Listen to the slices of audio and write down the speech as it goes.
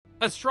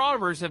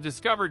Astronomers have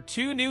discovered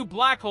two new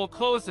black holes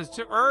closest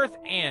to Earth,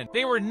 and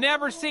they were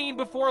never seen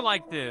before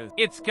like this.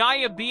 It's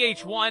Gaia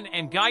BH1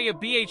 and Gaia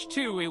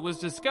BH2. It was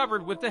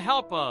discovered with the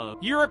help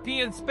of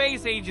European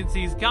Space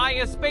Agency's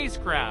Gaia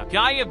spacecraft.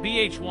 Gaia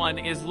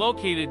BH1 is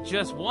located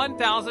just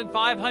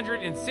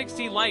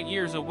 1,560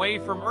 light-years away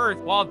from Earth,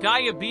 while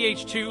Gaia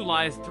BH2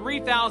 lies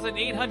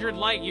 3,800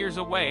 light-years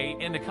away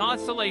in the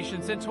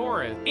constellation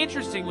Centaurus.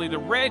 Interestingly, the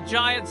red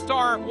giant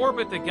star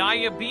orbits the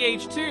Gaia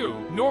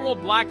BH2. Normal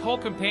black hole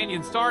companion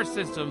star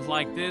systems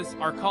like this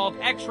are called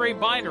X-ray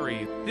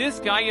binaries. This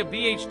Gaia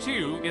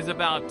BH2 is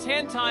about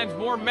 10 times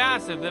more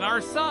massive than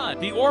our Sun.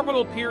 The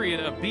orbital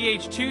period of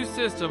BH2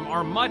 system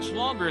are much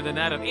longer than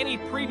that of any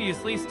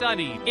previously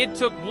studied. It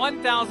took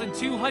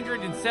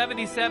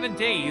 1,277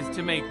 days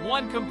to make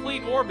one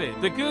complete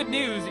orbit. The good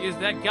news is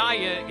that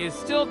Gaia is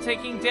still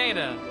taking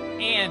data,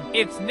 and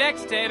its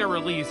next data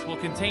release will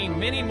contain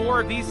many more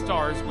of these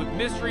stars with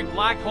mystery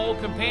black hole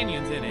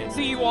companions in it.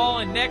 See you all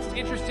in next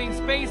interesting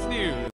space news.